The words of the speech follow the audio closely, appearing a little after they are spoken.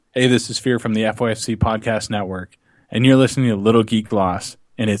Hey, this is Fear from the FYFC Podcast Network, and you're listening to Little Geek Lost,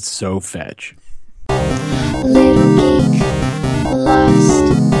 and it's so fetch. Little Geek Lost.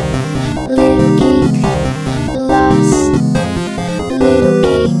 Little Geek Lost. Little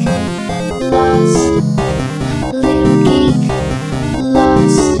Geek Lost. Little Geek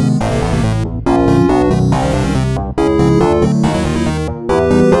Lost.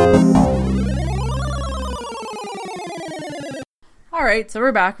 Alright, so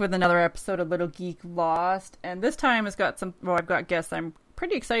we're back with another episode of Little Geek Lost, and this time I've got guests I'm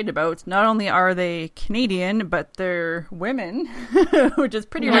pretty excited about. Not only are they Canadian, but they're women, which is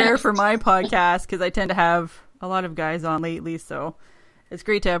pretty rare for my podcast, because I tend to have a lot of guys on lately, so it's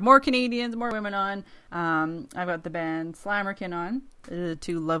great to have more Canadians, more women on. I've got the band Slammerkin on, the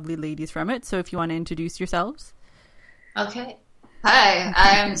two lovely ladies from it, so if you want to introduce yourselves. Okay. Hi,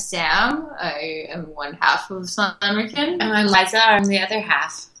 I'm Sam. I am one half of Slammerkin. And I'm Liza. I'm the other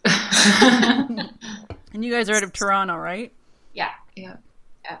half. And you guys are out of Toronto, right? Yeah.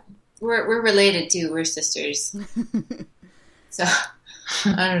 We're related too. We're sisters. So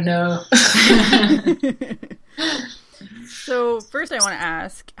I don't know. So first I want to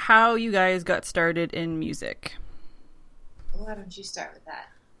ask how you guys got started in music. Why don't you start with that?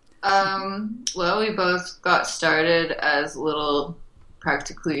 Well, we both got started as little,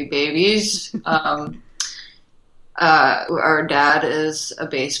 practically babies. Our dad is a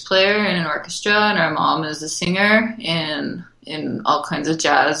bass player in an orchestra, and our mom is a singer in all kinds of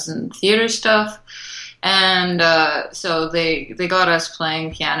jazz and theater stuff. And so they got us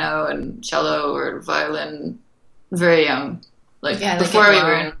playing piano and cello or violin very young, before we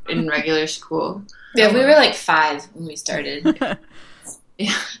were in regular school. Yeah, we were like 5 when we started.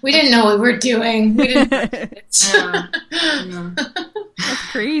 Yeah. We didn't know what we were doing. We didn't. That's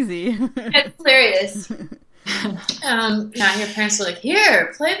crazy. It's hilarious. Now your parents are like,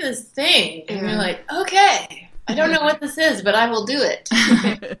 "Here, play this thing," and you're like, "Okay, I don't know what this is, but I will do it."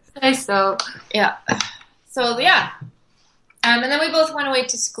 So yeah. And then we both went away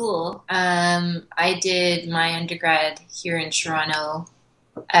to school. I did my undergrad here in Toronto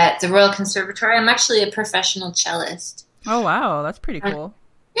at the Royal Conservatory. I'm actually a professional cellist. Oh wow, that's pretty cool.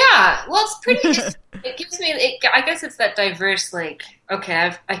 Yeah, well, it's pretty. It gives me. I guess it's that diverse. Like,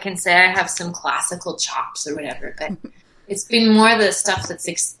 okay, I can say I have some classical chops or whatever, but it's been more the stuff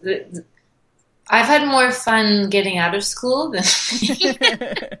that's. I've had more fun getting out of school than.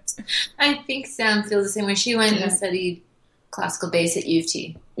 I think Sam feels the same way. She went and studied classical bass at U of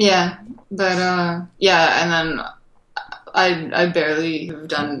T. Yeah, but and then. I barely have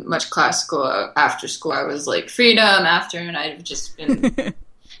done much classical after school. I was like freedom after, and I've just been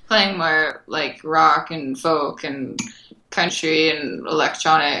playing more like rock and folk and country and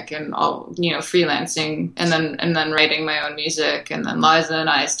electronic and all, freelancing, and then writing my own music. And then Liza and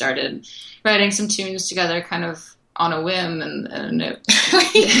I started writing some tunes together, kind of on a whim, and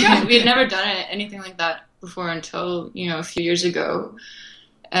we had never done anything like that before until a few years ago.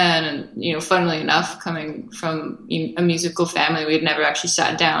 And, funnily enough, coming from a musical family, we had never actually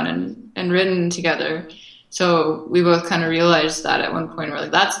sat down and written together. So we both kind of realized that at one point. We're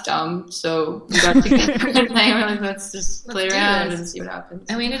like, that's dumb. So we got together and we're like, let's just play around and see what happens.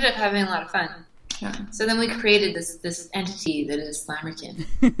 And we ended up having a lot of fun. Yeah. So then we created this entity that is Slammerkin.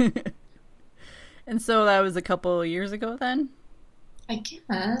 And so that was a couple of years ago then? I guess.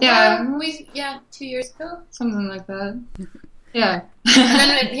 Yeah. 2 years ago. Something like that. Yeah.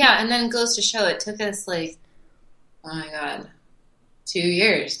 and then it goes to show it took us like, oh my god, 2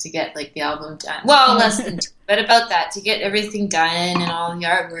 years to get like the album done. Well, less than 2, but about that, to get everything done and all the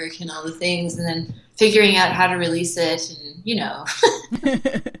artwork and all the things, and then figuring out how to release it, and we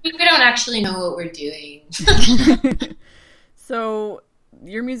don't actually know what we're doing. So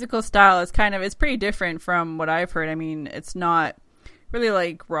your musical style is it's pretty different from what I've heard. I mean, it's not really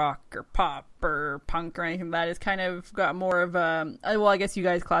like rock or pop or punk or anything. That is kind of got more of a, well, I guess you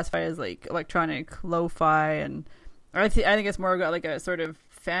guys classify it as like electronic lo-fi, and I think it's more got like a sort of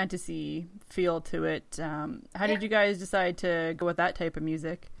fantasy feel to it. How did you guys decide to go with that type of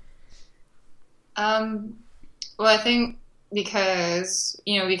music? Well, I think because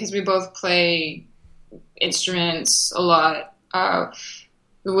we both play instruments a lot.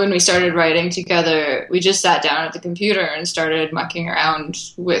 When we started writing together, we just sat down at the computer and started mucking around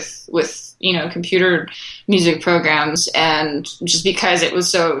with computer music programs, and just because it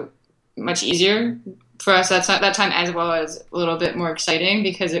was so much easier for us at that time, as well as a little bit more exciting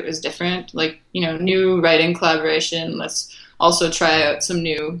because it was different, new writing collaboration. Let's also try out some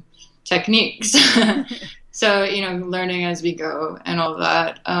new techniques. So, learning as we go and all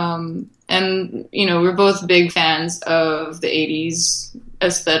that. And, we're both big fans of the 80s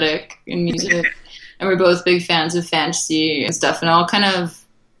aesthetic in music, and we're both big fans of fantasy and stuff, and all kind of,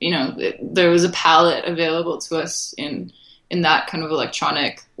 there was a palette available to us in that kind of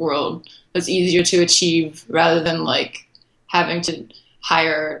electronic world that's easier to achieve rather than like having to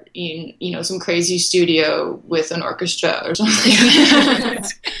hire some crazy studio with an orchestra or something.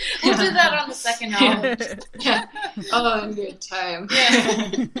 We'll do that on the second album. Yeah. Oh, a good time.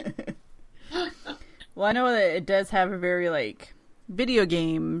 Yeah. Well, I know that it does have a very like video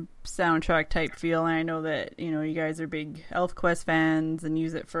game soundtrack type feel, and I know that you guys are big ElfQuest fans and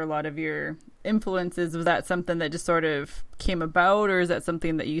use it for a lot of your influences. Was that something that just sort of came about, or is that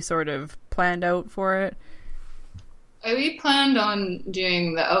something that you sort of planned out for it? We planned on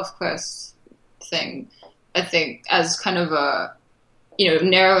doing the ElfQuest thing, I think, as kind of a,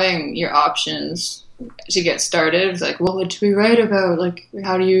 narrowing your options to get started. It's like, well, what do we write about? Like,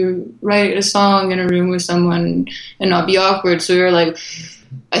 how do you write a song in a room with someone and not be awkward? So we were like,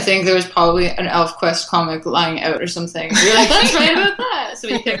 I think there was probably an ElfQuest comic lying out or something. We were like, let's write about that. So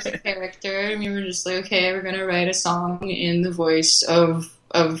we picked a character, and we were just like, okay, we're going to write a song in the voice of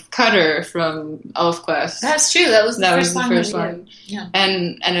Cutter from ElfQuest. That's true. That was the first one. Yeah.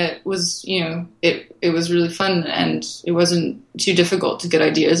 And it was, it was really fun, and it wasn't too difficult to get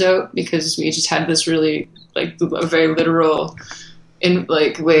ideas out because we just had this really like a very literal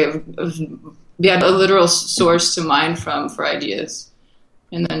way of we had a literal source to mine from for ideas,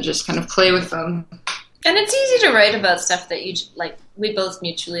 and then just kind of play with them. And it's easy to write about stuff that you like. We both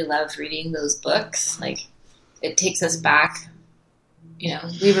mutually love reading those books. Like, it takes us back.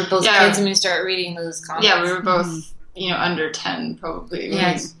 We were both kids and we started reading those comics. Yeah, we were both, under 10 probably.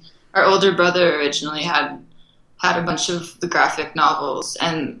 Yes. Our older brother originally had a bunch of the graphic novels,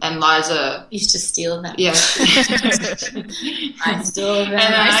 and Liza used to steal them. Yeah. I stole them.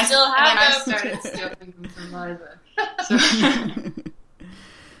 And I still have them. I started stealing them from Liza. So.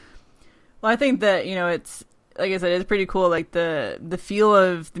 Well, I think that, it's, like I said, it's pretty cool. Like the feel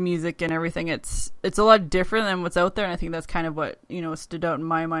of the music and everything, it's a lot different than what's out there. And I think that's kind of what, stood out in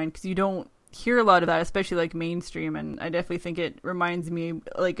my mind, because you don't hear a lot of that, especially like mainstream. And I definitely think it reminds me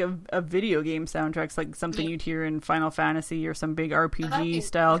like of video game soundtracks, like something you'd hear in Final Fantasy or some big RPG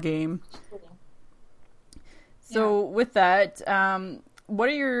style game. So with that, what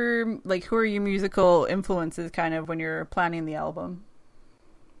are your, like, who are your musical influences kind of when you're planning the album?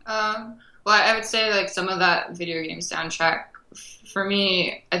 Well, I would say like some of that video game soundtrack, for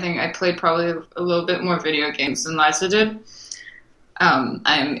me, I think I played probably a little bit more video games than Liza did.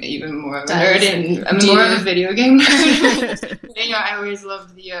 I'm even more of a nerd, and I'm more of a video game nerd. I always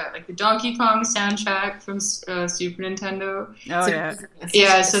loved the the Donkey Kong soundtrack from Super Nintendo. Oh, so,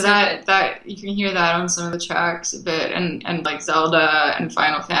 yeah. So that you can hear that on some of the tracks a bit, and like Zelda and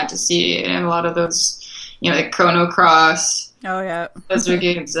Final Fantasy and a lot of those, like Chrono Cross. Oh, yeah. Those were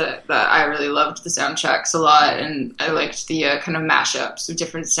games that I really loved the soundtracks a lot, and I liked the kind of mashups of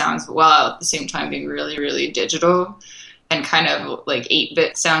different sounds, while at the same time being really, really digital and kind of like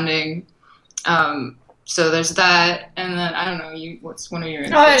 8-bit sounding. So there's that, and then, I don't know, what's one of your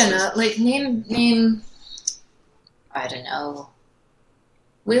influences? I don't know. Like, name, I don't know.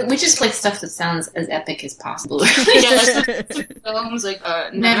 We just like stuff that sounds as epic as possible. Yeah, films like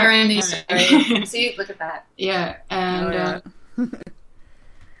Never Ending Story. See, look at that. Yeah, and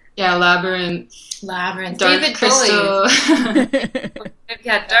yeah, Labyrinth, Dark David Crystal.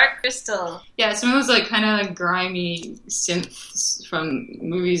 Yeah, Dark Crystal. Yeah, some of those like kind of like grimy synths from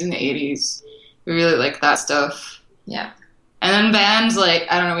movies in the 80s. We really like that stuff. Yeah. And then bands like,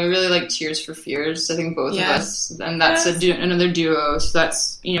 I don't know, we really like Tears for Fears, I think both of us. And that's another duo. So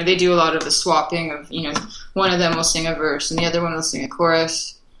that's, they do a lot of the swapping of, one of them will sing a verse and the other one will sing a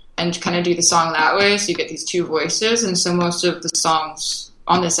chorus, and kind of do the song that way. So you get these two voices. And so most of the songs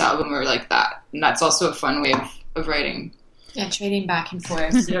on this album are like that. And that's also a fun way of writing. Yeah, trading back and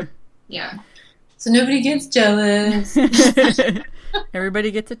forth. Yeah. So nobody gets jealous.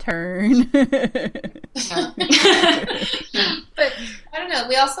 Everybody gets a turn. But I don't know.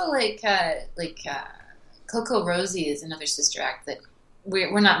 We also like Coco Rosie is another sister act that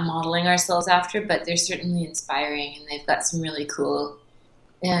we're not modeling ourselves after, but they're certainly inspiring, and they've got some really cool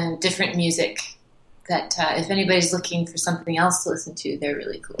and different music that if anybody's looking for something else to listen to, they're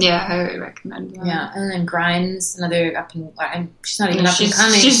really cool. Yeah, I would recommend them. Yeah, and then Grimes, another she's not even up and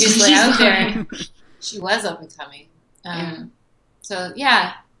coming. She's like out there. She was up and coming. So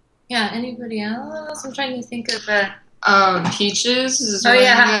yeah. Anybody else? I'm trying to think of. Peaches is one we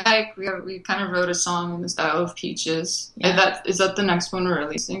like. We kind of wrote a song in the style of Peaches. Yeah. Is that the next one we're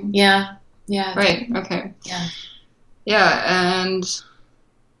releasing? Yeah. Right. Okay. Yeah. Yeah, and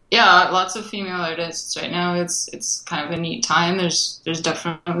yeah, lots of female artists right now. It's kind of a neat time. There's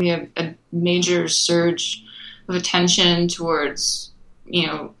definitely a major surge of attention towards,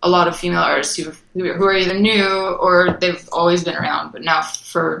 a lot of female artists who are either new or they've always been around, but now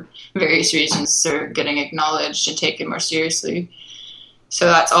for various reasons they're getting acknowledged and taken more seriously. So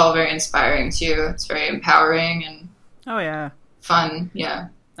that's all very inspiring too. It's very empowering and Oh yeah, fun. Yeah.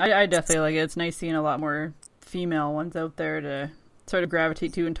 I definitely like it. It's nice seeing a lot more female ones out there to sort of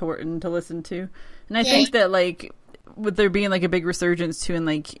gravitate to and to listen to. And I think that like with there being like a big resurgence too in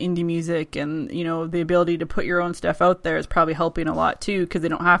like indie music and the ability to put your own stuff out there is probably helping a lot too, because they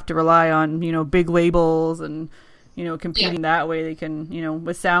don't have to rely on big labels and competing that way. They can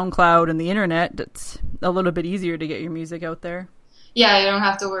with SoundCloud and the internet, it's a little bit easier to get your music out there. Yeah, you don't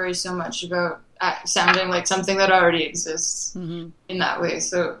have to worry so much about sounding like something that already exists in that way.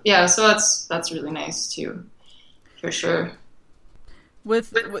 So yeah, so that's really nice too, for sure.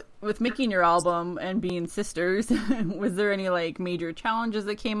 With making your album and being sisters, was there any like major challenges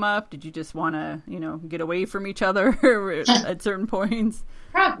that came up? Did you just want to get away from each other at certain points?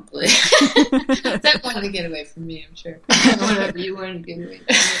 Probably. That wanted to get away from me, I'm sure. Whatever you wanted to get away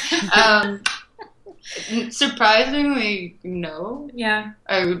from me. Surprisingly, no. Yeah.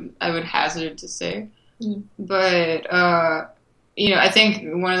 I would hazard to say. But I think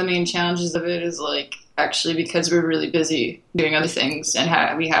one of the main challenges of it is like actually because we're really busy doing other things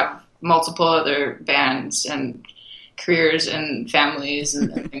and we have multiple other bands and careers and families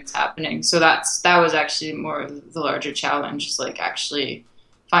and things happening. So that was actually more of the larger challenge, is like actually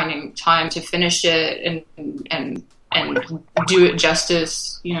finding time to finish it and do it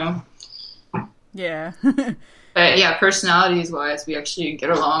justice, Yeah. But yeah, personalities wise, we actually get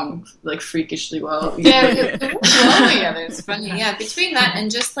along like freakishly well. Yeah, we work well together. It's funny. Yeah, between that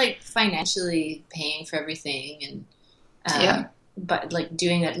and just like financially paying for everything and but like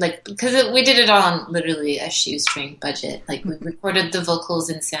doing it like because we did it all on literally a shoestring budget. Like we recorded the vocals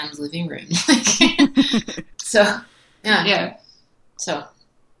in Sam's living room. So yeah. So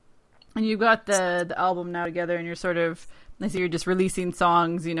and you got the album now together, and you're sort of I see you're just releasing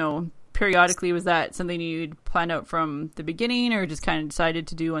songs, periodically. Was that something you'd planned out from the beginning, or just kind of decided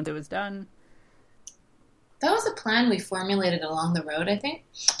to do once it was done? That was a plan we formulated along the road, I think.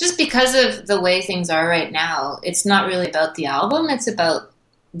 Just because of the way things are right now, it's not really about the album, it's about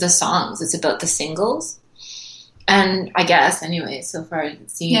the songs, it's about the singles. And I guess, anyway, so far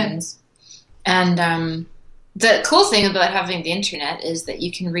it seems. Yeah. And the cool thing about having the internet is that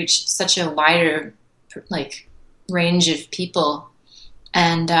you can reach such a wider range of people.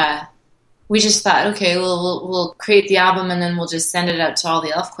 And we just thought, okay, we'll create the album and then we'll just send it out to all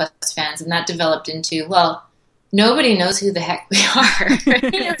the ElfQuest fans. And that developed into, well, nobody knows who the heck we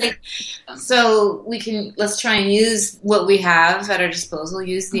are. So let's try and use what we have at our disposal,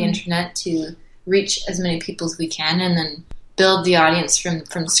 use the internet to reach as many people as we can and then build the audience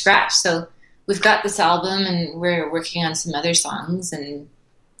from scratch. So we've got this album and we're working on some other songs and,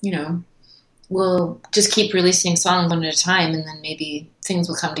 we'll just keep releasing songs one at a time and then maybe things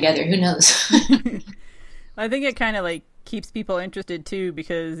will come together. Who knows? I think it kind of keeps people interested too,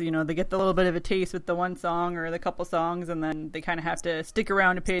 because, they get the little bit of a taste with the one song or the couple songs and then they kind of have to stick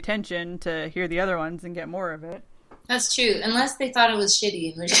around to pay attention to hear the other ones and get more of it. That's true. Unless they thought it was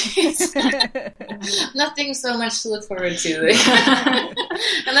shitty, in which case nothing so much to look forward to.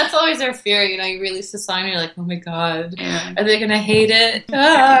 And that's always our fear. You release a song and you're like, oh my God, are they going to hate it?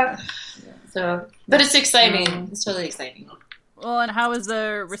 So, but it's exciting. It's totally exciting. Well, and how has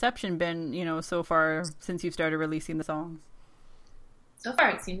the reception been, so far since you started releasing the songs? So far,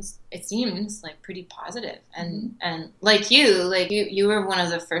 it seems like pretty positive. And like you were one of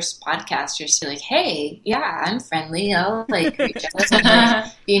the first podcasters to hey, yeah, I'm friendly. I'll reach out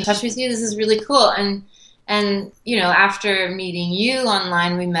and be in touch with you. This is really cool. And after meeting you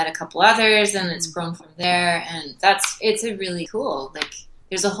online, we met a couple others, and it's grown from there. And it's a really cool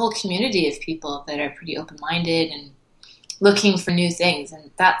there's a whole community of people that are pretty open-minded and looking for new things. And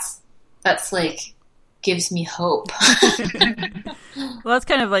that's gives me hope. Well, that's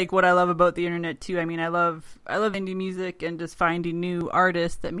kind of what I love about the internet too. I mean, I love indie music and just finding new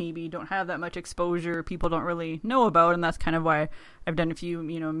artists that maybe don't have that much exposure, people don't really know about. And that's kind of why I've done a few,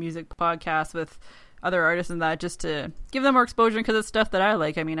 music podcasts with other artists and that, just to give them more exposure, because it's stuff that I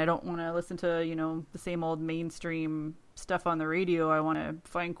like. I mean, I don't want to listen to, the same old mainstream stuff on the radio. I want to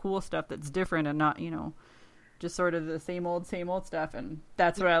find cool stuff that's different and not, just sort of the same old stuff, and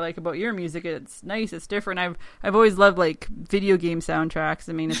that's what I like about your music. It's nice, it's different. I've always loved like video game soundtracks.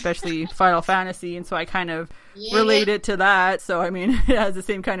 I mean, especially Final Fantasy, and so I kind of relate it to that. So I mean, it has the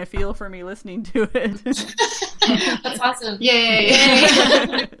same kind of feel for me listening to it. That's awesome. Yay!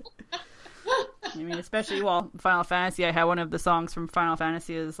 I mean, especially Final Fantasy. I had one of the songs from Final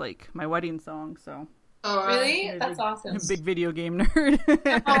Fantasy as like my wedding song. So. Oh, really? That's awesome. I'm a big video game nerd.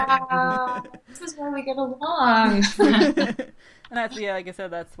 This is why we get along. And that's, like I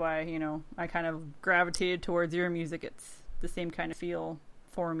said, that's why, I kind of gravitated towards your music. It's the same kind of feel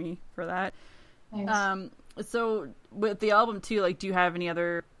for me for that. Nice. So with the album too, like, do you have any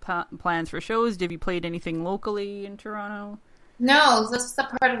other plans for shows? Have you played anything locally in Toronto? No, that's the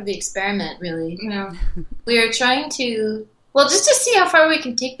part of the experiment, really. No. We are trying to... Well, just to see how far we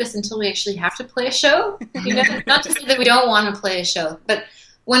can take this until we actually have to play a show. Not to say that we don't want to play a show, but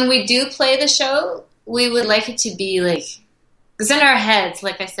when we do play the show, we would like it to be like, because in our heads,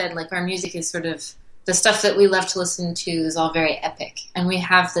 like I said, like our music is sort of the stuff that we love to listen to is all very epic, and we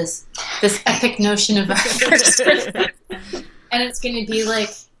have this epic notion of our first person, and it's going to be like,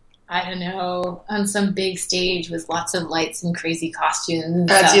 I don't know, on some big stage with lots of lights and crazy costumes.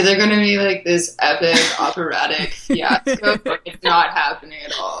 That's either going to be like this epic operatic fiasco, or it's not happening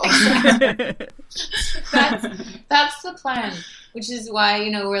at all. That's the plan, which is why,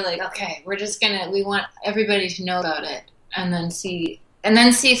 we're like, okay, we want everybody to know about it, and then see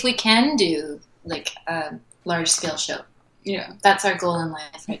if we can do like a large scale show. Yeah. That's our goal in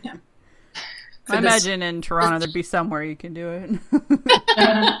life right now. I imagine in Toronto there'd be somewhere you can do it.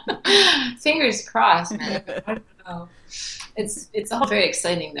 Fingers crossed, man. I don't know. It's all very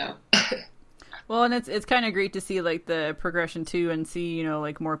exciting though. Well, and it's kind of great to see like the progression too, and see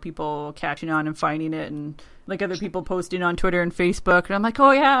like more people catching on and finding it, and like other people posting on Twitter and Facebook, and I'm like,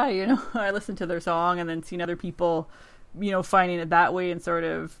 oh yeah, I listened to their song, and then seeing other people finding it that way, and sort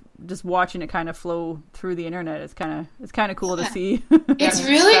of just watching it kind of flow through the internet. It's kind of cool to see. It's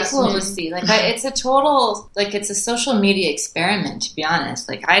really cool to see. Like, it's a total, like, it's a social media experiment, to be honest.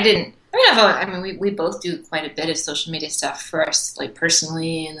 Like, we both do quite a bit of social media stuff for us, like,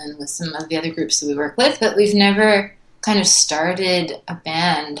 personally, and then with some of the other groups that we work with, but we've never kind of started a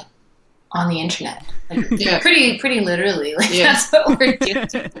band on the internet. Like, pretty literally. Like, that's what we're doing.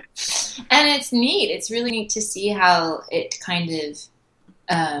 And it's neat. It's really neat to see how it kind of,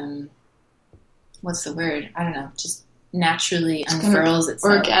 what's the word? I don't know. Just naturally unfurls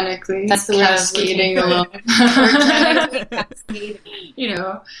itself. Organically. That's the word. Cascading along. Organically cascading.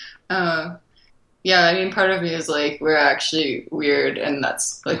 Yeah, I mean, part of me is like, we're actually weird, and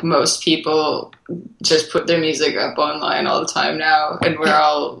that's like most people just put their music up online all the time now, and we're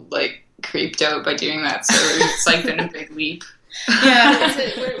all like creeped out by doing that, so it's like been a big leap. Yeah,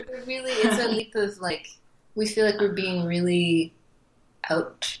 it's a leap of like, we feel like we're being really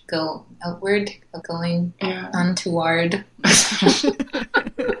outward, outgoing, untoward. I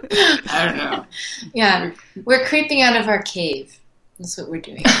don't know. Yeah, we're creeping out of our cave. That's what we're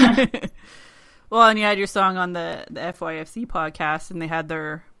doing. Well, and you had your song on the FYFC podcast, and they had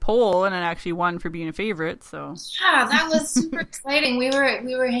their poll, and it actually won for being a favorite. So yeah, that was super exciting. We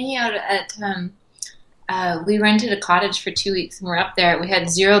were hanging out at we rented a cottage for 2 weeks, and we're up there. We had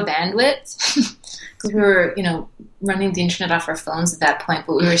zero bandwidth because we were running the internet off our phones at that point,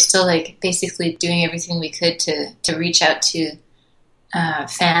 but we were still like basically doing everything we could to reach out to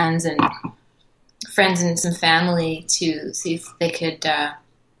fans and friends and some family to see if they could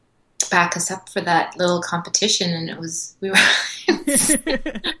back us up for that little competition. And we were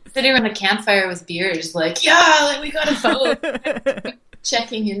sitting around a campfire with beers, like, we got a vote.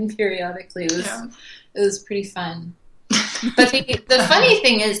 Checking in periodically. It was pretty fun. But the funny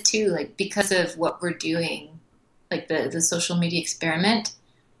thing is too, like, because of what we're doing, like the social media experiment,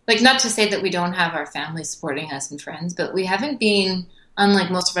 like, not to say that we don't have our family supporting us and friends, but we haven't been, unlike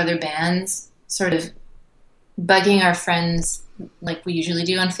most of our other bands, sort of bugging our friends like we usually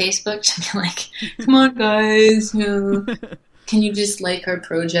do on Facebook to be like, come on guys, can you just like our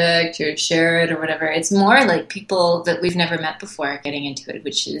project or share it or whatever. It's more like people that we've never met before getting into it,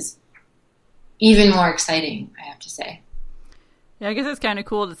 which is even more exciting, I have to say. Yeah, I guess it's kind of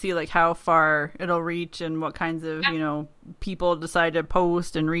cool to see like how far it'll reach and what kinds of people decide to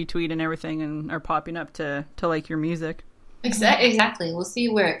post and retweet and everything and are popping up to like your music. Exactly. We'll see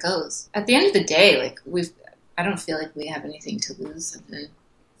where it goes. At the end of the day, like, I don't feel like we have anything to lose other than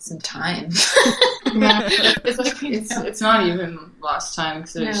some time. It's not even lost time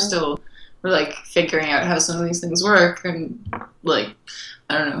because we're like figuring out how some of these things work, and like,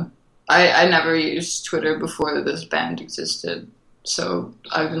 I don't know. I never used Twitter before this band existed, so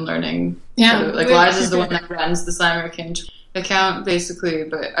I've been learning. Yeah. sort of, like Liza's the one that runs the slammerkin account basically,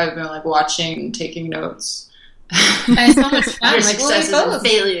 but I've been like watching and taking notes. And it's so much fun. Your Like, successes well, we and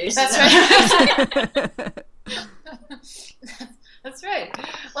both. failures. That's right. That's right.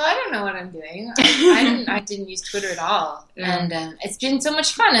 Well, I don't know what I'm doing. I didn't use Twitter at all, and it's been so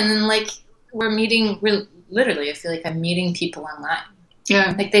much fun. And then like we're literally. I feel like I'm meeting people online.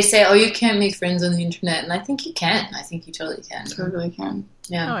 Yeah, Like they say, oh, you can't make friends on the internet, and I think you can. I think you totally can. totally can.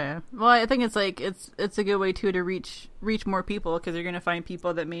 Yeah. Oh yeah. Well, I think it's like it's a good way too to reach more people, because you're going to find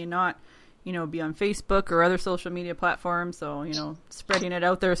people that may not, be on Facebook or other social media platforms. So spreading it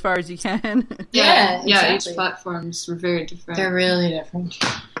out there as far as you can. Yeah. Yeah. Exactly. Each platforms were very different. They're really different.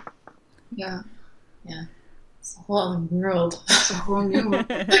 Yeah, It's a whole world. it's a whole new one.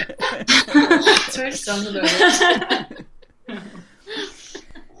 That's where some of the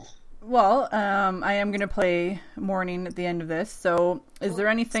Well, I am going to play Morning at the end of this. So is there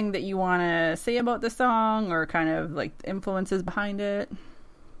anything that you want to say about the song, or kind of like the influences behind it?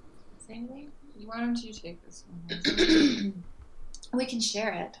 Same thing. Why don't you take this one? We can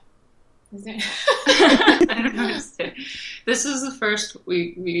share it. Is there? I don't know what to say. This is the first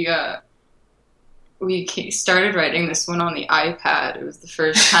we started writing this one on the iPad. It was the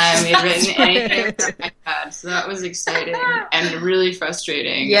first time we had written anything on the iPad, so that was exciting and really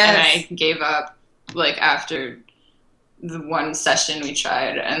frustrating. Yes. And I gave up like after the one session we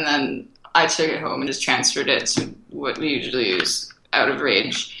tried, and then I took it home and just transferred it to what we usually use out of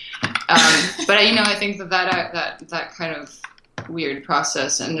rage. But I think that kind of weird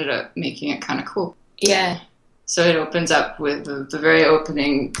process ended up making it kind of cool. Yeah. So it opens up with the very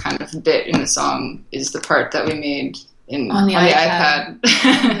opening kind of bit in the song is the part that we made on the iPad.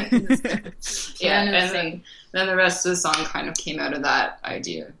 Yeah, and then the rest of the song kind of came out of that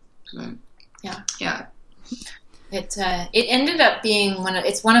idea. So, yeah. It ended up being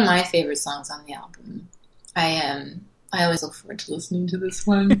it's one of my favorite songs on the album. I always look forward to listening to this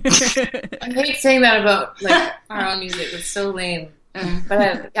one. I hate saying that about like our own music. It's so lame.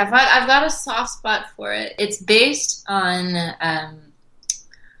 But I've got a soft spot for it. It's based on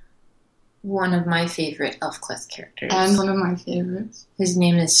one of my favorite Elfquest characters. And one of my favorites. His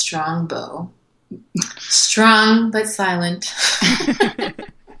name is Strongbow. Strong but silent.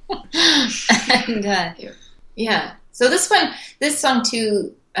 And yeah. So this song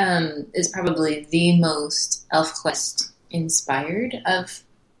too is probably the most Elfquest inspired of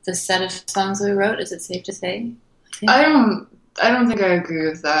the set of songs we wrote. Is it safe to say? I don't think I agree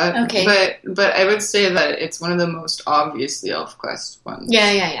with that. Okay. But I would say that it's one of the most obviously Elfquest ones.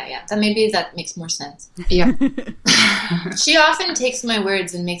 Yeah. Then maybe that makes more sense. Yeah. She often takes my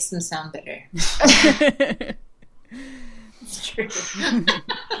words and makes them sound better. It's true.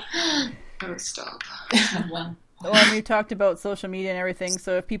 Oh, stop. Well, Well, we talked about social media and everything,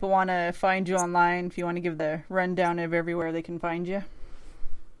 so if people want to find you online, if you want to give the rundown of everywhere they can find you.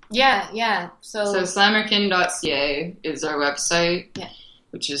 yeah. So slammerkin.ca is our website,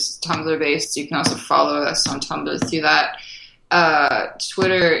 which is Tumblr based. You can also follow us on Tumblr through that.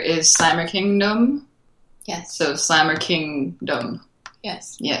 Twitter is slammerkingdom. yes. So slammerkingdom.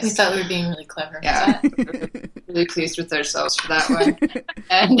 Yes. Yes. We thought we were being really clever. Yeah. We're really pleased with ourselves for that one.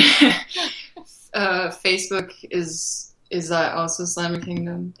 And Facebook is that also Slammer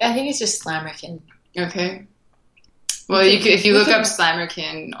Kingdom? I think it's just Slammerkin. Okay. Well, if you look up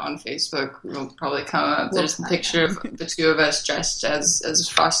Slammerkin on Facebook, it'll probably come up. There's a picture of the two of us dressed as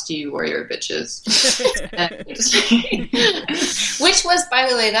frosty warrior bitches. Which was, by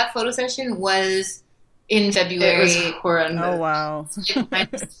the way, that photo session was in February. It was horrendous. Oh, wow.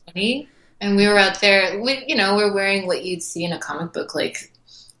 -20, and we were out there. We're wearing what you'd see in a comic book, like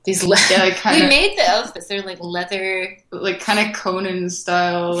these. We made the outfits. They're like leather, like kind of Conan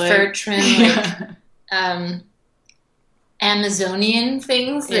style, fur trim, Amazonian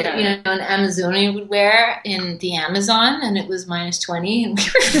things that an Amazonian would wear in the Amazon, and it was -20, and we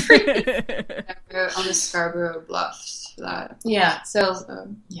were free. On the Scarborough Bluffs for that. Yeah, so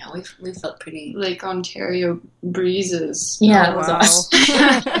we felt pretty Lake Ontario breezes. Yeah, Oh, it was wow.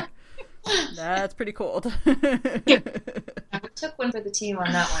 awesome. That's pretty cold. We took one for the team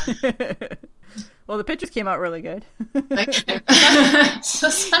on that one. Well, the pictures came out really good. So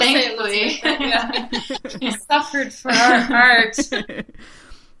Thankfully. We suffered for our art.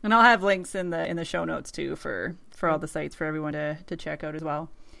 And I'll have links in the show notes too for all the sites for everyone to check out as well.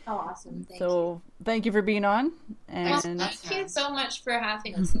 Oh, awesome. Thank you for being on. And thank you so much for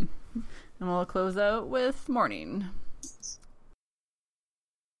having us. And we'll close out with Morning.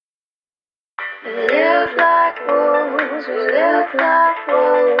 We live like wolves, we live like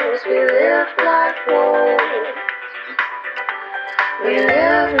wolves, we live like wolves. We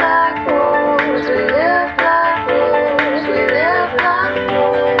live like wolves, we live like wolves, we live like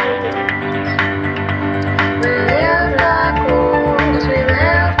wolves. We live like wolves, we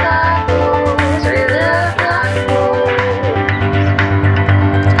live like wolves, we live like wolves.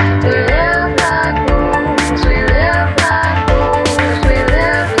 We live like wolves, we live like wolves, we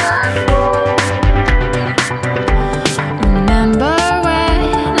live like wolves. Remember when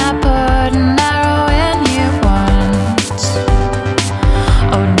I put an arrow in you once?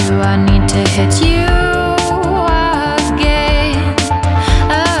 Oh, do I need to hit you again,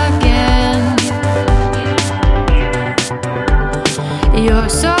 again? You're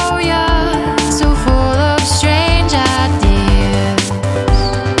so young, so full of strange ideas.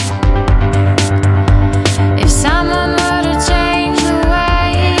 If someone were to change the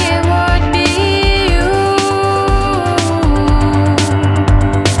way, it would be you.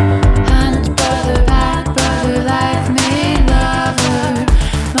 And brother, bad brother, life made lover.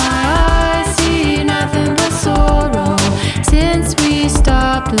 My eyes see nothing but sorrow since we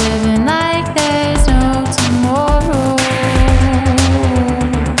stopped living like there's no tomorrow.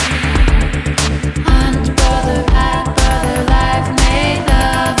 And brother, bad brother, life made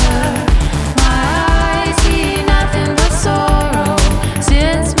lover. My eyes see nothing but sorrow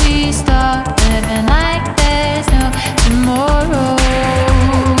since we stopped living like there's no tomorrow.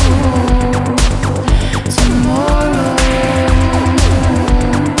 Tomorrow.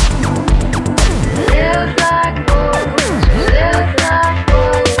 Live like wolves, we live like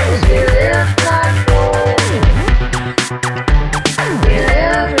wolves, we live like wolves. We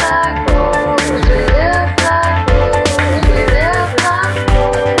live like wolves, we live like wolves, we live like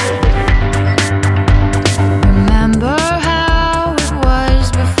wolves. Remember how it was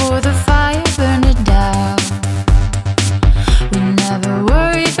before the fire burned it down? We never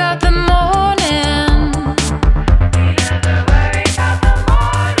worried about the morning.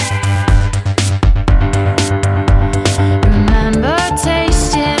 Remember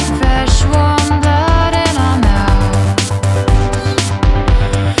tasting fresh warm blood in our mouths.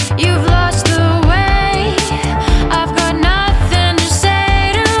 You've lost the way. I've got nothing to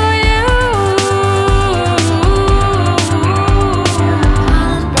say to you.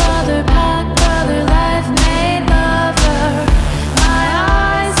 And brother, bad brother, life made lover. My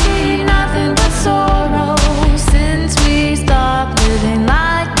eyes see nothing but sorrow since we stopped living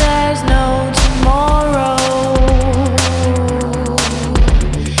like there's no tomorrow.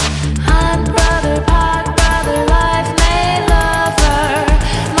 And brother, bad brother, life made lover.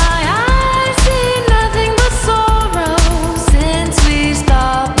 My eyes see nothing but sorrow since we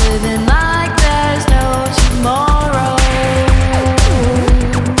stopped living like there's no tomorrow.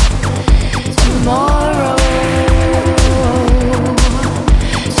 Tomorrow.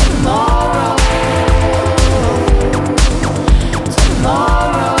 Tomorrow.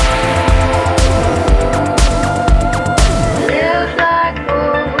 Tomorrow. Live like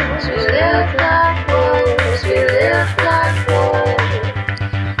wolves, we live like wolves, we live like wolves.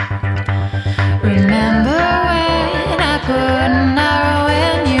 Remember when I put an arrow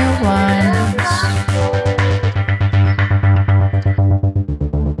in you once?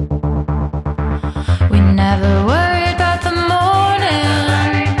 We never worried about the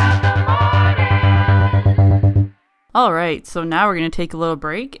morning. All right, so now we're going to take a little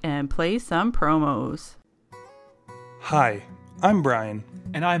break and play some promos. Hi, I'm Brian,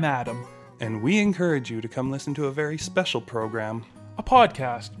 And I'm Adam. and we encourage you to come listen to a very special program. A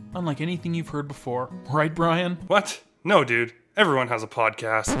podcast, unlike anything you've heard before. Right, Brian? What? No, dude. Everyone has a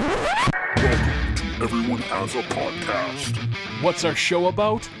podcast. Everyone has a podcast. What's our show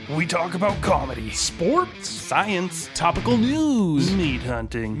about? We talk about comedy, Sports, science, topical news, meat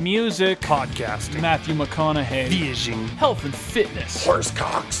hunting, music, podcasting, Matthew McConaughey, fishing, health and fitness,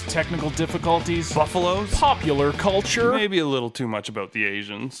 Horsecocks. technical difficulties, buffaloes, popular culture. maybe a little too much about the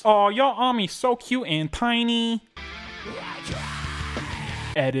Asians. Oh, y'all army so cute and tiny.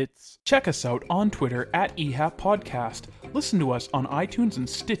 Edits. Check us out on Twitter at EHAP Podcast. Listen to us on iTunes and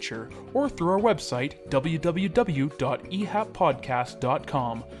Stitcher, or through our website,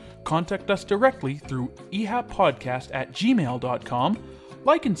 www.ehappodcast.com. Contact us directly through ehappodcast@gmail.com.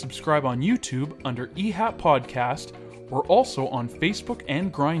 Like and subscribe on YouTube under EHAP Podcast. We're also on Facebook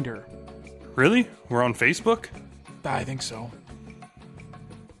and Grindr. Really? We're on Facebook? I think so.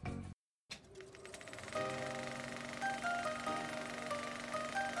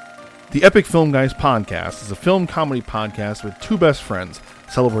 The Epic Film Guys podcast is a film comedy podcast with two best friends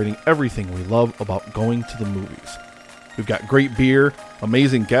celebrating everything we love about going to the movies. We've got great beer,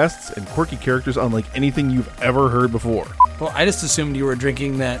 amazing guests, and quirky characters unlike anything you've ever heard before. Well, I just assumed you were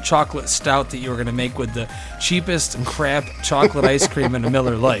drinking that chocolate stout that you were going to make with the cheapest crap chocolate ice cream in a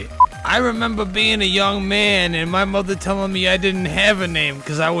Miller Lite. I remember being a young man and my mother telling me I didn't have a name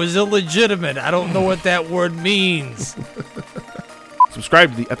because I was illegitimate. I don't know what that word means.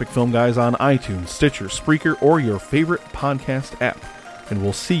 Subscribe to the Epic Film Guys on iTunes, Stitcher, Spreaker, or your favorite podcast app. And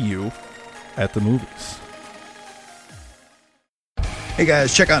we'll see you at the movies. Hey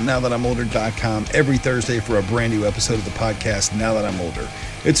guys, check out NowThatI'mOlder.com every Thursday for a brand new episode of the podcast Now That I'm Older.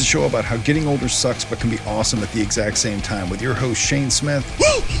 It's a show about how getting older sucks but can be awesome at the exact same time with your host Shane Smith.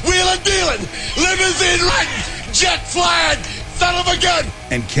 Woo! Wheeling dealing, limousine riding, jet flying, son of a gun,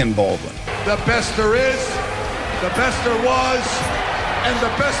 And Ken Baldwin. The best there is, the best there was, and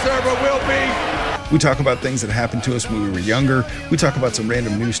the best there ever will be. We talk about things that happened to us when we were younger. We talk about some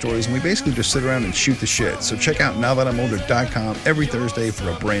random news stories, and we basically just sit around and shoot the shit. So check out NowThatI'mOlder.com every Thursday for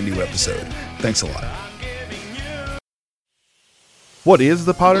a brand new episode. Thanks a lot. What is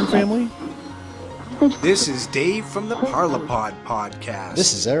the Podern Family? This is Dave from the Parlapod podcast.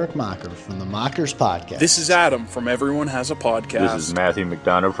 This is Eric Mocker from the Mockers podcast. This is Adam from Everyone Has a Podcast. This is Matthew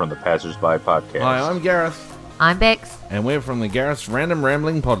McDonough from the Passersby podcast. Hi, I'm Gareth. I'm Bex. And we're from the Gareth's Random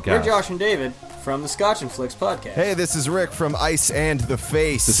Rambling podcast. We're Josh and David from the Scotch and Flicks podcast. Hey, this is Rick from Ice and the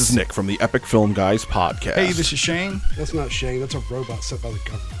Face. This is Nick from the Epic Film Guys podcast. Hey, this is Shane. That's not Shane. That's a robot set by the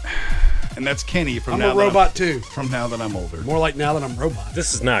government. And that's Kenny from I'm Now a That robot too. From Now That I'm Older. More like Now That I'm Robot.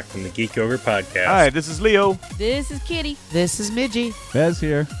 This is Knock from the Geek Ogre podcast. Hi, this is Leo. This is Kitty. This is Midgie. Fez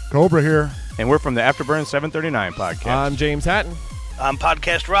here. Cobra here. And we're from the Afterburn 739 podcast. I'm James Hatton. I'm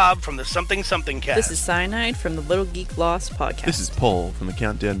Podcast Rob from the Something Something cast. This is Cyanide from the Littlegeeklost Podcast. This is Paul from the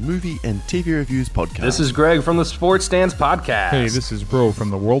Countdown Movie and TV Reviews podcast. This is Greg from the Sports Stance podcast. Hey, this is Bro from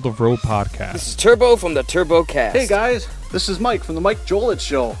the World of Row podcast. This is Turbo from the Turbo Cast. Hey guys, this is Mike from the Mike Jolit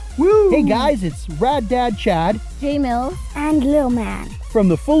Show. Woo! Hey guys, it's Rad Dad Chad, J Mills, and Lil Man from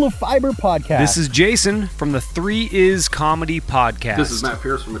the Full of Fiber podcast. This is Jason from the 3 Is Comedy podcast. This is Matt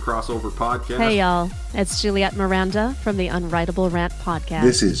Pierce from the Crossover podcast. Hey y'all, it's Juliette Miranda from the Unwritable Rant podcast.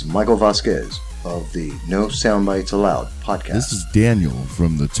 This is Michael Vasquez of the No Soundbites Allowed podcast. This is Daniel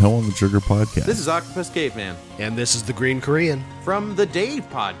from the Toe on the Trigger podcast. This is Octopus Caveman. And this is the Green Korean from the Dave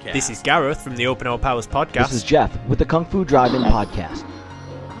podcast. This is Gareth from the Open All Powers podcast. This is Jeff with the Kung Fu Drive-In podcast.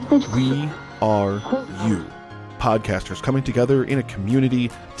 We are you. Podcasters coming together in a community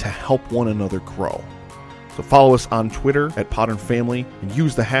to help one another grow. So follow us on Twitter at Podern Family and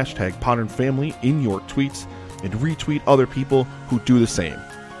use the hashtag Podern Family in your tweets and retweet other people who do the same.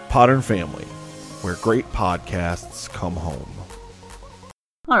 Podern Family, where great podcasts come home.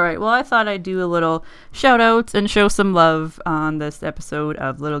 Alright, well I thought I'd do a little shout outs and show some love on this episode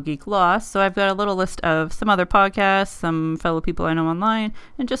of Little Geek Lost. So I've got a little list of some other podcasts, some fellow people I know online,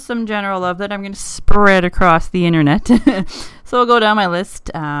 and just some general love that I'm going to spread across the internet. So I'll go down my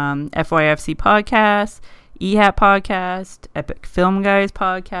list. FYFC Podcast, EHAP Podcast, Epic Film Guys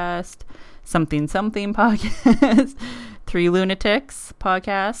Podcast, Something Something Podcast, 3 Lunatics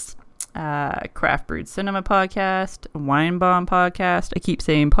Podcast, Craft Brewed Cinema Podcast, Wine Bomb Podcast. I keep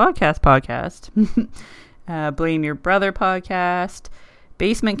saying podcast. Blame Your Brother Podcast,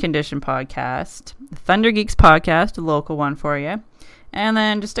 Basement Condition Podcast, Thunder Geeks Podcast, a local one for you, and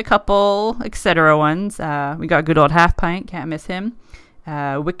then just a couple etc. ones. We got good old Half Pint, can't miss him.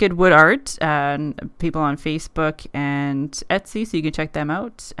 Wicked Wood Art, people on Facebook and Etsy, so you can check them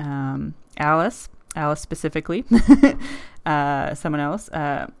out. Alice specifically. Someone else,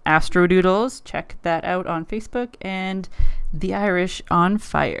 Astro Doodles, check that out on Facebook, and The Irish on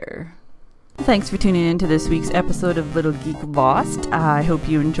Fire. Thanks for tuning in to this week's episode of Little Geek Lost. I hope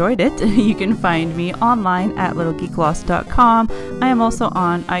you enjoyed it. You can find me online at littlegeeklost.com. I am also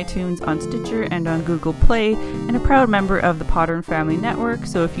on iTunes, on Stitcher, and on Google Play, and a proud member of the Podern Family Network.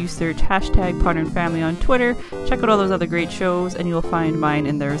 So if you search hashtag Podern Family on Twitter, check out all those other great shows, and you'll find mine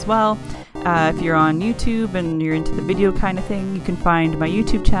in there as well. If you're on YouTube and you're into the video kind of thing, you can find my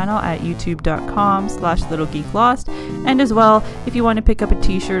YouTube channel at youtube.com/littlegeeklost. And as well, if you want to pick up a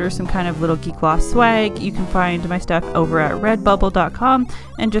t-shirt or some kind of Little Geek Lost swag, you can find my stuff over at redbubble.com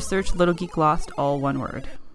and just search Little Geek Lost, all one word.